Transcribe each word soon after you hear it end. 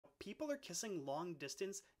People are kissing long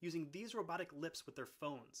distance using these robotic lips with their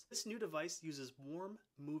phones. This new device uses warm,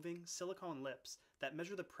 moving silicone lips that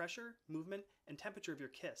measure the pressure, movement, and temperature of your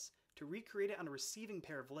kiss to recreate it on a receiving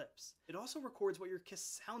pair of lips. It also records what your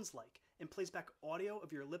kiss sounds like and plays back audio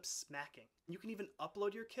of your lips smacking. You can even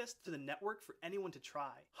upload your kiss to the network for anyone to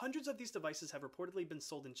try. Hundreds of these devices have reportedly been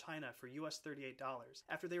sold in China for US $38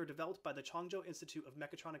 after they were developed by the Changzhou Institute of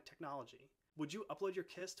Mechatronic Technology. Would you upload your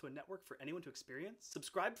kiss to a network for anyone to experience?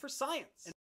 Subscribe for science!